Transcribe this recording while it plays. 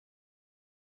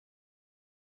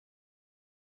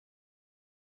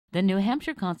The New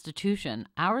Hampshire Constitution,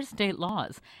 our state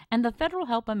laws, and the Federal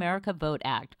Help America Vote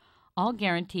Act all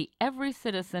guarantee every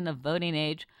citizen of voting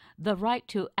age the right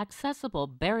to accessible,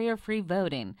 barrier-free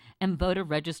voting and voter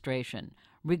registration,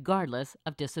 regardless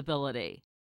of disability.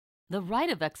 The right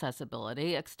of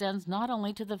accessibility extends not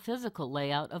only to the physical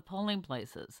layout of polling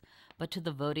places, but to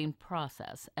the voting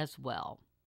process as well.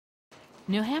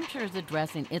 New Hampshire is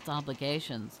addressing its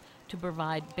obligations to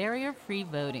provide barrier-free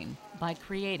voting by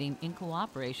creating, in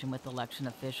cooperation with election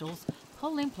officials,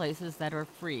 polling places that are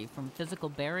free from physical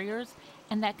barriers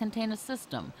and that contain a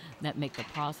system that make the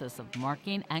process of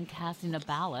marking and casting a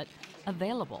ballot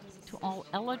available to all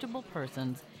eligible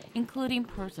persons, including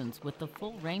persons with the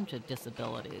full range of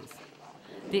disabilities.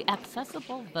 The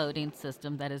accessible voting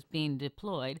system that is being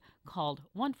deployed, called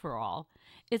one4all,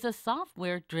 is a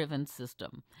software-driven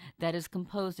system that is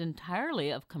composed entirely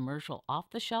of commercial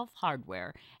off-the-shelf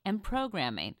hardware and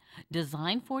programming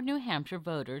designed for New Hampshire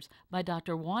voters by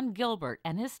Dr. Juan Gilbert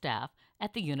and his staff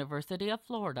at the University of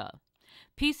Florida,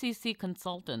 PCC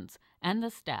consultants, and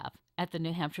the staff at the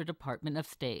New Hampshire Department of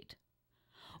State.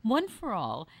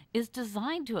 one4all is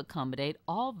designed to accommodate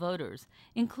all voters,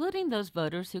 including those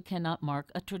voters who cannot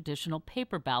mark a traditional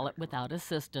paper ballot without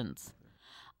assistance.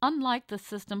 Unlike the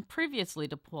system previously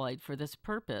deployed for this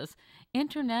purpose,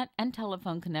 internet and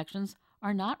telephone connections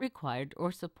are not required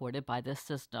or supported by this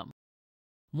system.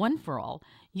 one4all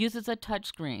uses a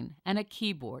touchscreen and a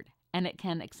keyboard, and it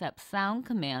can accept sound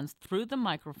commands through the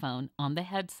microphone on the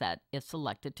headset if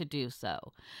selected to do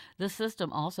so. The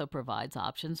system also provides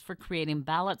options for creating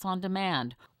ballots on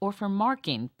demand or for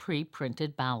marking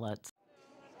pre-printed ballots.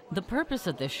 The purpose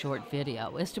of this short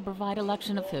video is to provide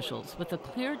election officials with a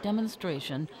clear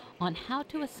demonstration on how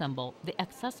to assemble the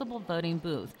accessible voting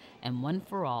booth and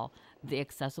one4all, the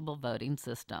accessible voting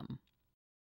system.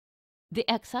 The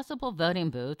accessible voting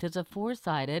booth is a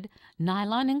four-sided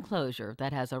nylon enclosure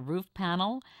that has a roof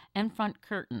panel and front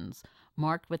curtains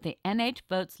marked with the NH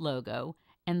Votes logo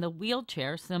and the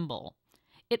wheelchair symbol.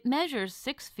 It measures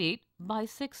 6 feet by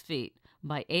 6 feet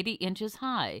by 80 inches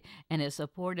high and is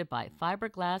supported by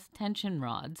fiberglass tension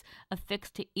rods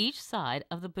affixed to each side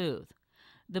of the booth.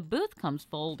 The booth comes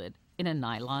folded in a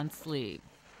nylon sleeve.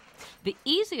 The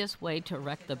easiest way to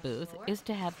erect the booth is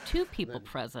to have two people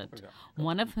present,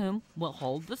 one of whom will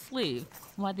hold the sleeve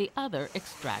while the other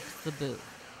extracts the booth.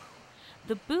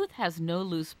 The booth has no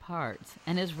loose parts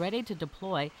and is ready to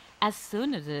deploy as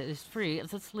soon as it is free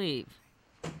of the sleeve.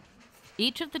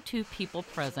 Each of the two people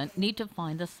present need to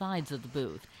find the sides of the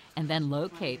booth and then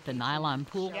locate the nylon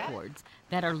pull cords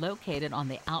that are located on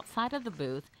the outside of the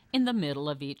booth in the middle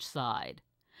of each side.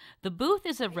 The booth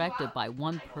is erected by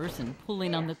one person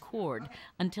pulling on the cord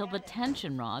until the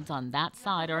tension rods on that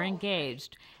side are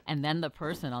engaged, and then the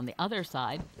person on the other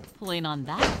side pulling on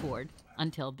that cord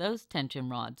until those tension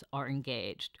rods are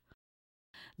engaged.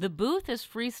 The booth is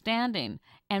freestanding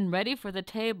and ready for the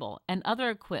table and other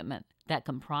equipment that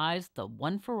comprise the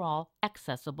one4all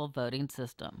accessible voting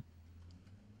system.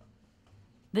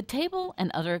 The table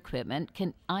and other equipment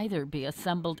can either be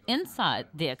assembled inside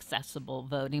the accessible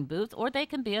voting booth or they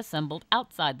can be assembled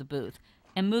outside the booth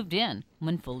and moved in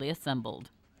when fully assembled.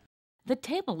 The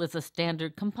table is a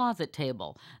standard composite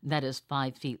table that is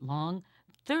 5 feet long,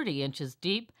 30 inches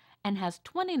deep, and has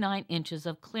 29 inches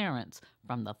of clearance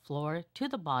from the floor to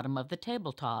the bottom of the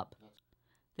tabletop.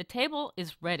 The table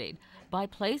is readied by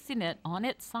placing it on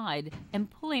its side and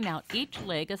pulling out each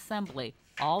leg assembly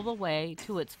all the way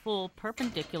to its full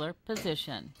perpendicular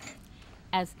position.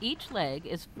 As each leg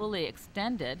is fully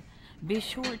extended, be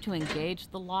sure to engage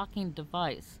the locking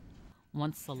device.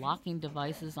 Once the locking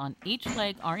devices on each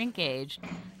leg are engaged,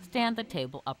 stand the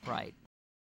table upright.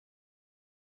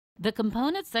 The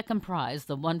components that comprise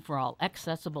the one4all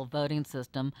accessible voting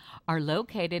system are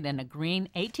located in a green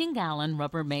 18-gallon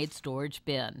Rubbermaid storage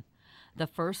bin. The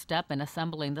first step in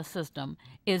assembling the system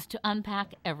is to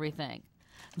unpack everything.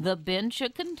 The bin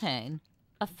should contain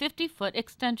a 50-foot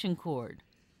extension cord,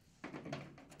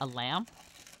 a lamp,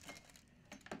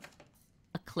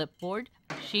 a clipboard,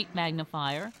 sheet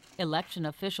magnifier, election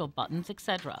official buttons,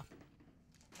 etc.,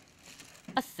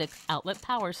 a 6-outlet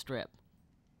power strip,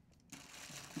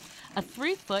 a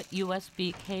 3-foot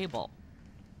USB cable,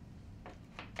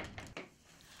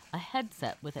 a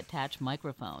headset with attached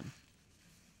microphone,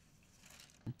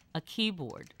 a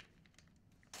keyboard,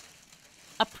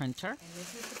 a printer,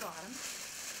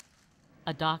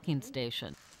 a docking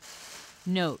station.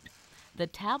 Note, the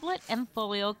tablet and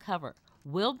folio cover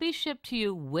will be shipped to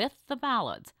you with the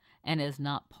ballots and is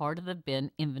not part of the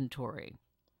bin inventory.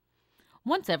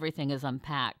 Once everything is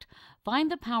unpacked,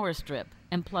 find the power strip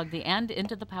and plug the end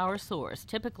into the power source,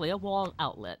 typically a wall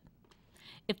outlet.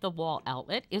 If the wall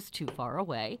outlet is too far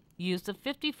away, use the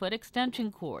 50-foot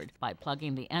extension cord by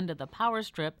plugging the end of the power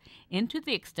strip into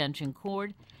the extension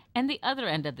cord and the other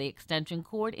end of the extension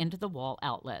cord into the wall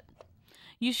outlet.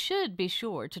 You should be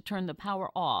sure to turn the power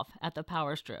off at the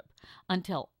power strip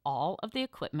until all of the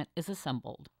equipment is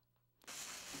assembled.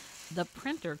 The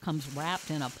printer comes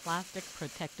wrapped in a plastic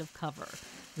protective cover.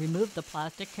 Remove the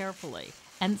plastic carefully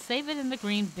and save it in the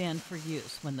green bin for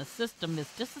use when the system is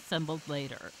disassembled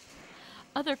later.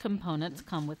 Other components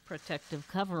come with protective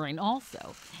covering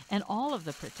also, and all of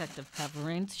the protective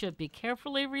coverings should be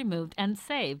carefully removed and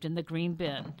saved in the green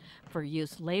bin for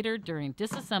use later during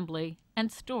disassembly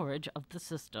and storage of the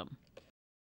system.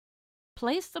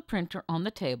 Place the printer on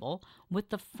the table with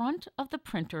the front of the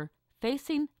printer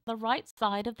facing the right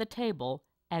side of the table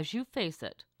as you face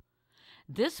it.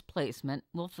 This placement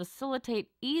will facilitate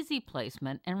easy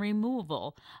placement and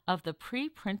removal of the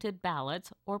pre-printed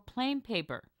ballots or plain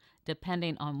paper,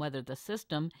 depending on whether the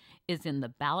system is in the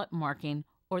ballot marking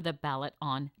or the ballot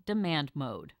on demand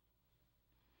mode.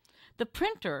 The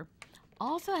printer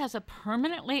also has a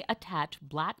permanently attached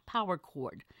black power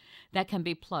cord that can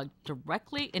be plugged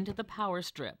directly into the power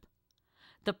strip.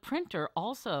 The printer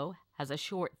also has a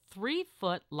short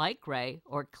 3-foot light gray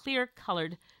or clear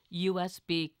colored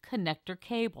USB connector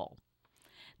cable.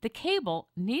 The cable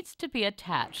needs to be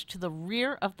attached to the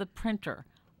rear of the printer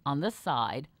on the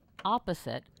side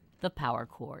opposite the power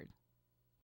cord.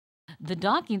 The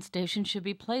docking station should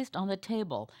be placed on the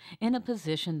table in a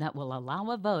position that will allow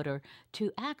a voter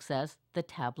to access the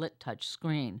tablet touch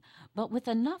screen, but with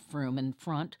enough room in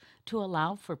front to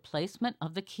allow for placement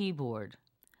of the keyboard.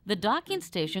 The docking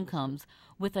station comes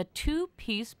with a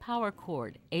 2-piece power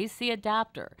cord AC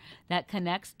adapter that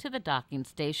connects to the docking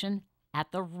station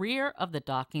at the rear of the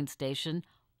docking station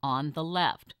on the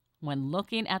left when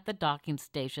looking at the docking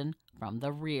station from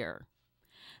the rear.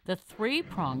 The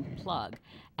 3-pronged plug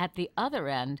at the other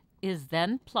end is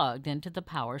then plugged into the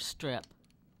power strip.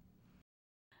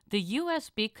 The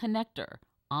USB connector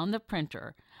on the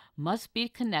printer must be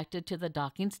connected to the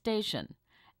docking station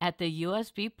at the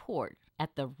USB port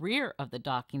at the rear of the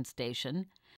docking station.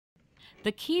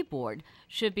 The keyboard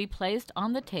should be placed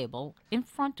on the table in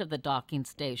front of the docking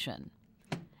station.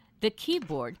 The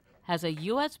keyboard has a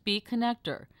USB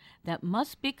connector that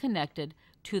must be connected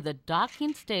to the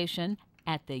docking station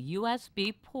at the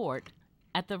USB port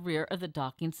at the rear of the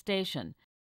docking station.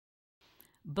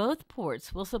 Both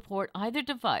ports will support either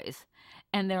device,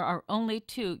 and there are only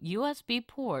 2 USB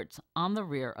ports on the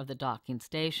rear of the docking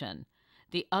station.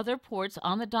 The other ports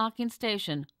on the docking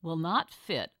station will not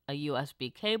fit a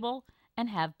USB cable and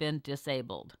have been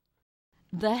disabled.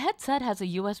 The headset has a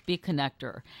USB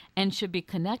connector and should be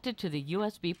connected to the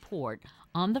USB port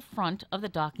on the front of the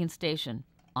docking station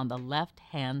on the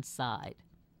left-hand side.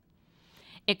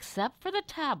 Except for the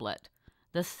tablet,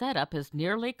 the setup is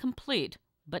nearly complete,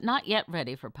 but not yet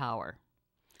ready for power.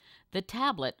 The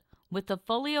tablet with the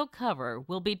folio cover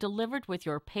will be delivered with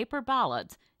your paper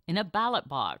ballots in a ballot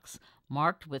box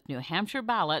marked with New Hampshire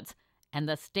ballots and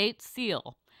the state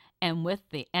seal, and with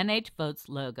the NH Votes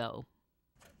logo.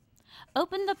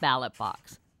 Open the ballot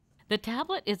box. The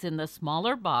tablet is in the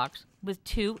smaller box with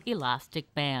 2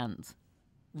 elastic bands.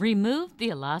 Remove the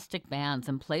elastic bands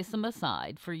and place them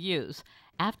aside for use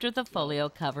after the folio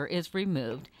cover is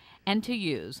removed and to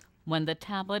use when the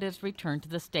tablet is returned to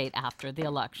the state after the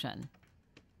election.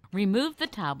 Remove the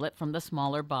tablet from the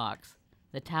smaller box.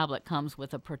 The tablet comes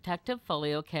with a protective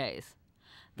folio case.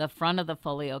 The front of the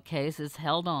folio case is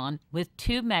held on with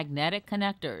 2 magnetic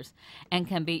connectors and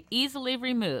can be easily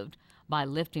removed by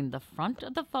lifting the front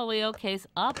of the folio case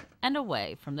up and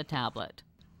away from the tablet.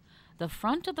 The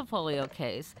front of the folio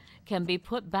case can be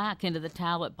put back into the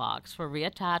tablet box for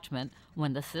reattachment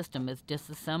when the system is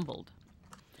disassembled.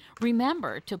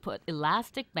 Remember to put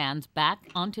elastic bands back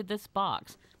onto this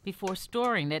box before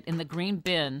storing it in the green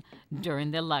bin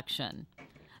during the election.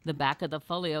 The back of the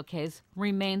folio case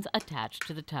remains attached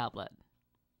to the tablet.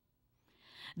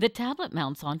 The tablet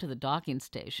mounts onto the docking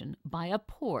station by a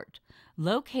port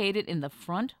located in the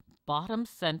front bottom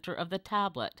center of the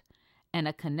tablet and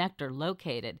a connector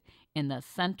located in the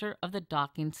center of the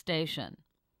docking station.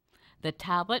 The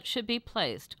tablet should be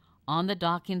placed on the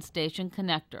docking station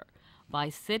connector by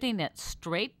sitting it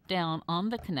straight down on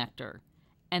the connector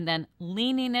and then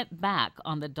leaning it back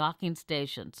on the docking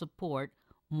station support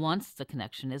once the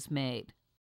connection is made.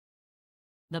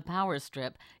 The power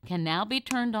strip can now be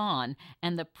turned on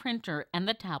and the printer and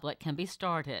the tablet can be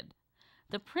started.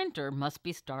 The printer must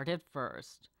be started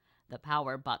first. The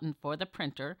power button for the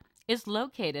printer is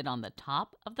located on the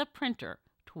top of the printer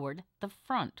toward the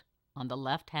front on the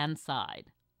left-hand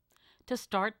side. To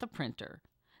start the printer,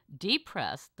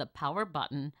 depress the power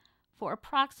button for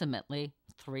approximately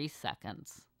 3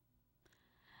 seconds.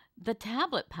 The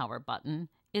tablet power button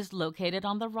is located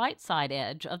on the right side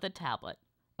edge of the tablet,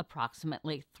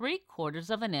 approximately 3/4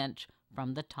 of an inch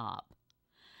from the top.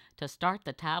 To start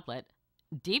the tablet,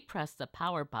 depress the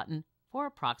power button for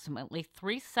approximately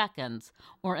 3 seconds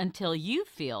or until you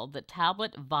feel the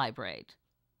tablet vibrate.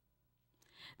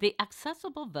 The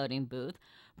accessible voting booth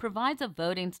provides a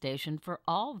voting station for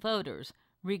all voters,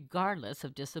 regardless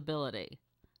of disability.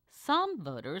 Some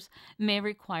voters may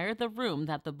require the room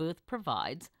that the booth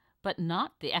provides, but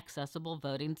not the accessible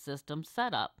voting system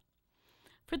setup.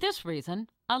 For this reason,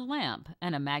 a lamp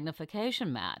and a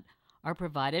magnification mat are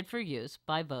provided for use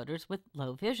by voters with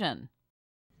low vision.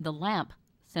 The lamp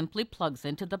simply plugs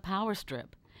into the power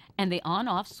strip, and the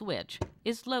on-off switch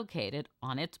is located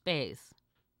on its base.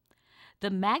 The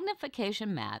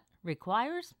magnification mat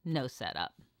requires no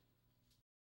setup.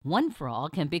 One4all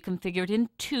can be configured in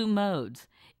 2 modes.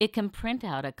 It can print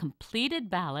out a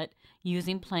completed ballot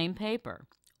using plain paper,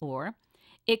 or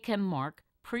it can mark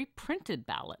pre-printed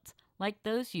ballots like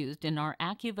those used in our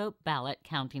AccuVote ballot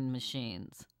counting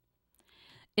machines.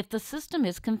 If the system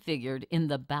is configured in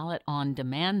the ballot on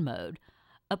demand mode,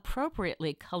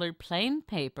 appropriately colored plain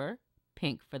paper,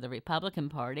 pink for the Republican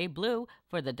Party, blue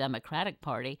for the Democratic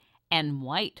Party, and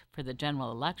white for the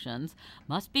general elections,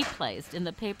 must be placed in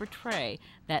the paper tray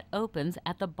that opens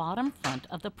at the bottom front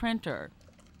of the printer.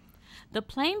 The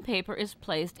plain paper is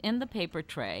placed in the paper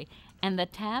tray and the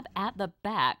tab at the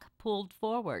back pulled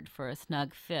forward for a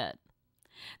snug fit.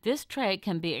 This tray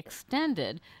can be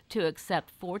extended to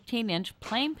accept 14-inch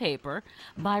plain paper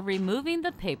by removing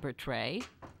the paper tray,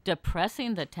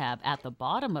 depressing the tab at the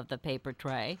bottom of the paper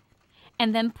tray,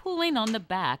 and then pulling on the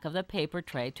back of the paper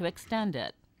tray to extend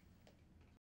it.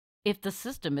 If the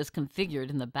system is configured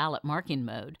in the ballot marking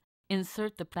mode,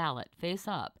 insert the ballot face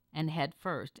up and head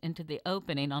first into the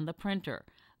opening on the printer,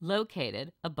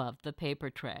 located above the paper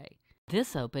tray.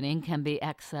 This opening can be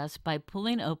accessed by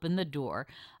pulling open the door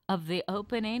of the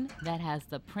opening that has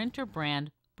the printer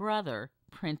brand Brother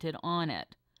printed on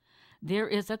it. There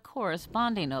is a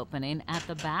corresponding opening at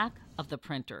the back of the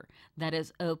printer that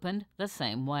is opened the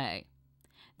same way.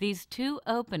 These 2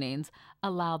 openings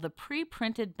allow the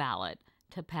pre-printed ballot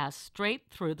to pass straight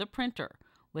through the printer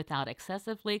without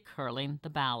excessively curling the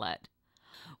ballot.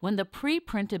 When the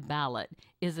pre-printed ballot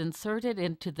is inserted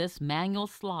into this manual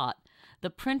slot, the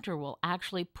printer will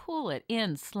actually pull it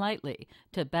in slightly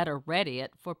to better ready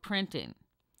it for printing.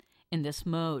 In this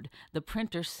mode, the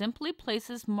printer simply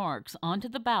places marks onto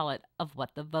the ballot of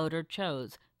what the voter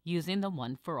chose using the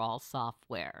one4all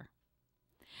software.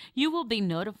 You will be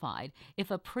notified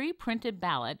if a pre-printed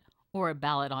ballot or a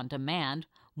ballot on demand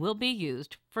will be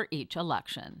used for each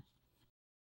election.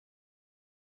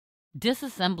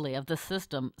 Disassembly of the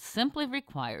system simply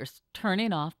requires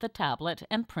turning off the tablet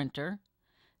and printer,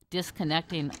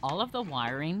 disconnecting all of the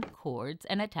wiring, cords,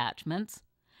 and attachments,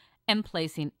 and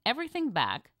placing everything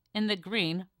back in the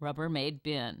green Rubbermaid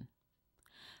bin.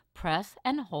 Press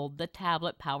and hold the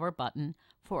tablet power button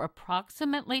for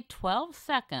approximately 12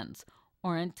 seconds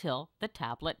or until the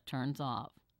tablet turns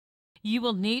off. You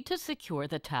will need to secure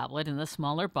the tablet in the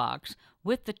smaller box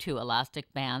with the 2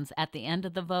 elastic bands at the end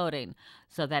of the voting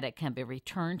so that it can be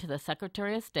returned to the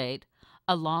Secretary of State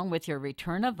along with your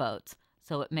return of votes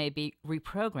so it may be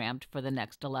reprogrammed for the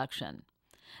next election.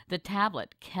 The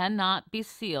tablet cannot be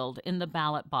sealed in the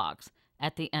ballot box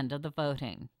at the end of the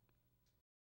voting.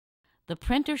 The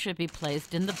printer should be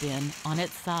placed in the bin on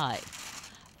its side,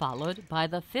 followed by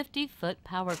the 50-foot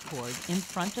power cord in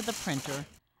front of the printer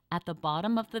at the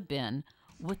bottom of the bin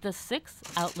with the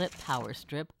 6-outlet power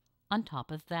strip on top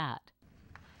of that.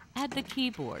 Add the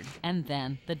keyboard and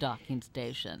then the docking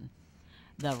station.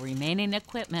 The remaining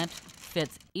equipment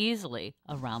fits easily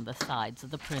around the sides of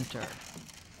the printer.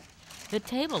 The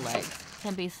table legs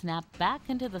can be snapped back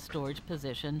into the storage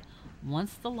position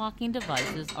once the locking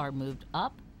devices are moved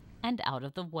up and out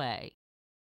of the way.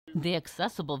 The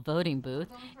accessible voting booth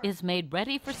is made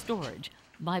ready for storage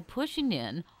by pushing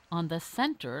in on the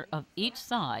center of each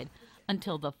side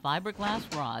until the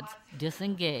fiberglass rods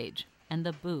disengage and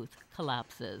the booth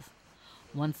collapses.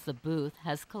 Once the booth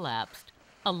has collapsed,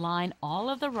 align all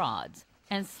of the rods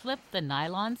and slip the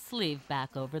nylon sleeve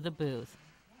back over the booth.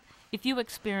 If you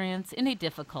experience any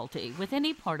difficulty with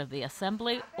any part of the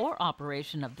assembly or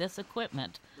operation of this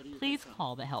equipment, please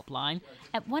call the helpline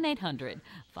at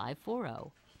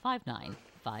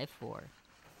 1-800-540-5954.